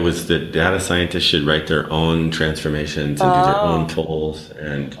 Yeah, it was the data scientists should write their own transformations and do their own tools,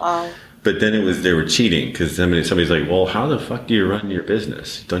 and but then they were cheating because somebody's like, well, how the fuck do you run your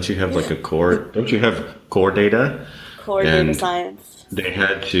business? Don't you have like a core? Don't you have core data? Core data science. They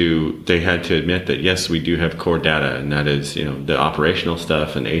had to admit that yes, we do have core data, and that is the operational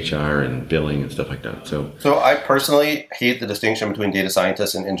stuff and HR and billing and stuff like that. So I personally hate the distinction between data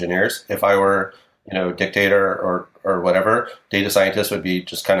scientists and engineers. If I were dictator or whatever, data scientist would be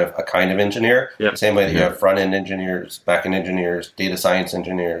just kind of a kind of engineer. Yep. The same way that you have front-end engineers, back-end engineers, data science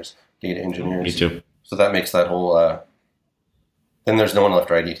engineers, data engineers. Me too. So that makes that whole... then there's no one left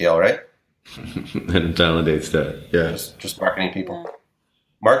to write ETL, right? And it validates that, yeah. Just marketing people. Yeah.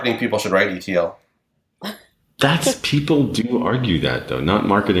 Marketing people should write ETL. People do argue that, though. Not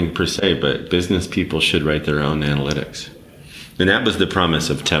marketing per se, but business people should write their own analytics. And that was the promise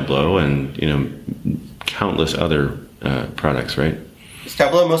of Tableau and, countless other products, right? Is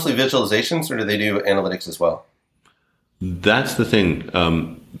Tableau mostly visualizations, or do they do analytics as well? That's the thing.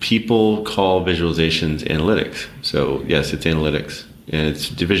 People call visualizations analytics. So, yes, it's analytics. And it's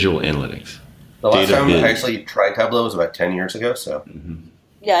visual analytics. The last time I actually tried Tableau was about 10 years ago, so... Mm-hmm.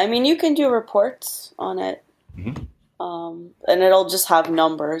 Yeah, you can do reports on it. Mm-hmm. and it'll just have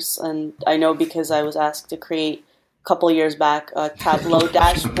numbers. And I know because I was asked to create a couple of years back a Tableau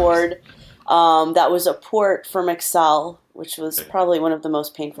dashboard that was a port from Excel, which was probably one of the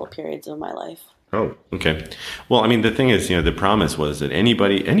most painful periods of my life. Oh, okay. Well, I mean, the thing is, the promise was that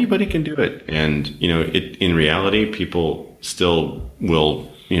anybody can do it, and in reality, people still will,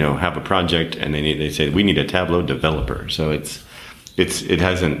 have a project, and they say we need a Tableau developer. So it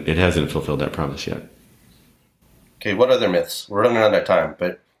hasn't fulfilled that promise yet. Okay, what other myths? We're running out of time,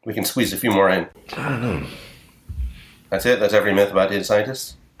 but we can squeeze a few more in. I don't know. That's it. That's every myth about data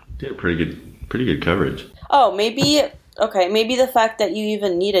scientists. Yeah, pretty good coverage. Oh, maybe the fact that you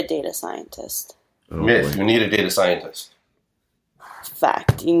even need a data scientist. Oh, Myth: boy. you need a data scientist.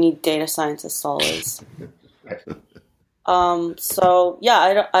 Fact: you need data scientists always. So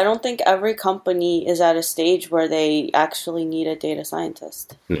yeah, I don't think every company is at a stage where they actually need a data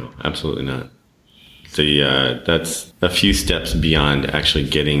scientist. No, absolutely not. So that's a few steps beyond actually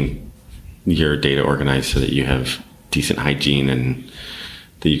getting your data organized so that you have decent hygiene and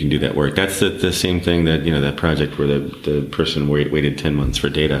that you can do that work. That's the same thing that, that project where the person waited 10 months for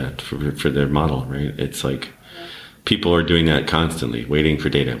data for their model, right? It's like people are doing that constantly, waiting for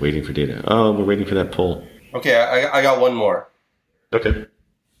data. Oh, we're waiting for that poll. Okay, I got one more. Okay.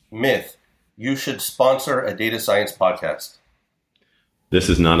 Myth: you should sponsor a data science podcast. This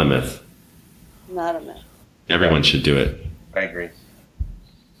is not a myth. Not a myth. Everyone should do it. I agree.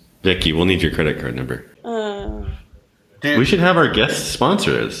 Vicky, we'll need your credit card number. Dude, We should have our guests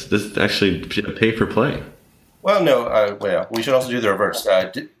sponsor us. This is actually pay for play. well, no, we should also do the reverse.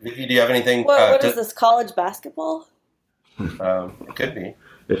 Vicky, do you have anything? What is this, college basketball? It could be.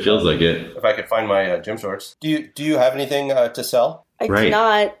 It feels like it. If I could find my gym shorts. Do you have anything to sell? I do Right.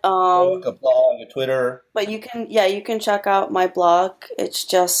 not. A blog, a Twitter. But you can check out my blog. It's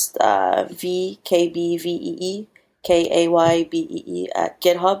just VKBVEE at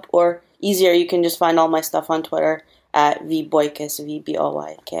GitHub, or easier, you can just find all my stuff on Twitter at VBoykis,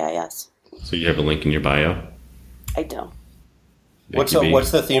 VBoykis. So you have a link in your bio? I do. What's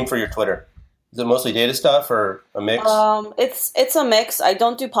the theme for your Twitter? Is it mostly data stuff or a mix? It's a mix. I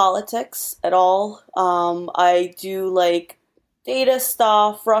don't do politics at all. I do like data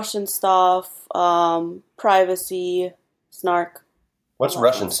stuff, Russian stuff, privacy, snark. What's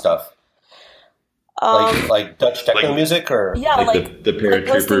Russian stuff? Like Dutch techno music, or Yeah, like the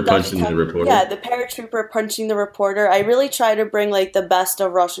paratrooper punching the reporter? Yeah, the paratrooper punching the reporter. I really try to bring the best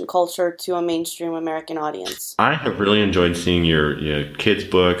of Russian culture to a mainstream American audience. I have really enjoyed seeing your kids'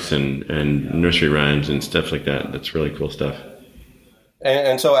 books and nursery rhymes and stuff like that. That's really cool stuff.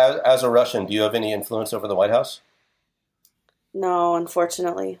 And so, as a Russian, do you have any influence over the White House? No,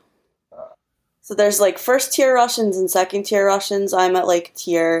 unfortunately. So there's first tier Russians and second tier Russians. I'm at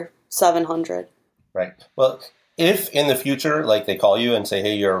tier 700. Right. Well, if in the future, they call you and say,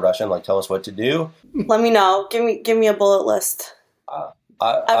 "Hey, you're a Russian. Tell us what to do." Let me know. Give me a bullet list.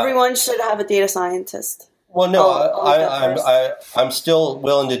 Everyone should have a data scientist. Well, no, I'll I'm still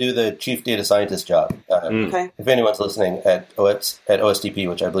willing to do the chief data scientist job. Okay. If anyone's listening at OSTP,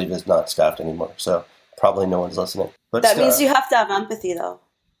 which I believe is not staffed anymore, so probably no one's listening. But That means you have to have empathy, though.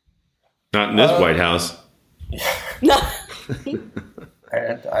 Not in this White House. No.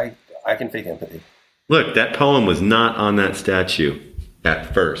 I can fake empathy. Look, that poem was not on that statue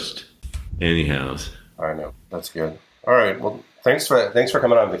at first. Anyhow. I know. That's good. All right. Well, thanks for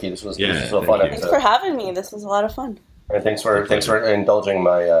coming on, Vicky. This was a fun thank you. episode. Thanks for having me. This was a lot of fun. And thanks for indulging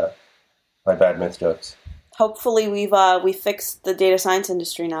my my bad myth jokes. Hopefully, we fixed the data science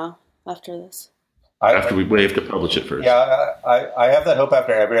industry now after this. After we have to publish it first. Yeah, I have that hope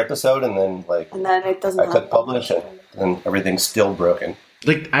after every episode, and then And then it doesn't. I click publish, and everything's still broken.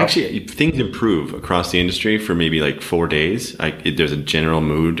 Actually, things improve across the industry for maybe 4 days. There's a general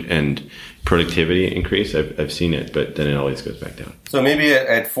mood and productivity increase. I've seen it, but then it always goes back down. So maybe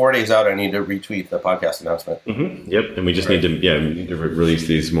at 4 days out, I need to retweet the podcast announcement. Mm-hmm. Yep, and we just need to release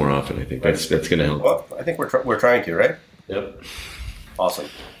these more often. I think that's going to help. Well, I think we're trying to, right? Yep. Awesome.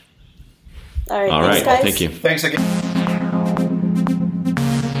 All right. All Thanks, right. guys. Thank you. Thanks again.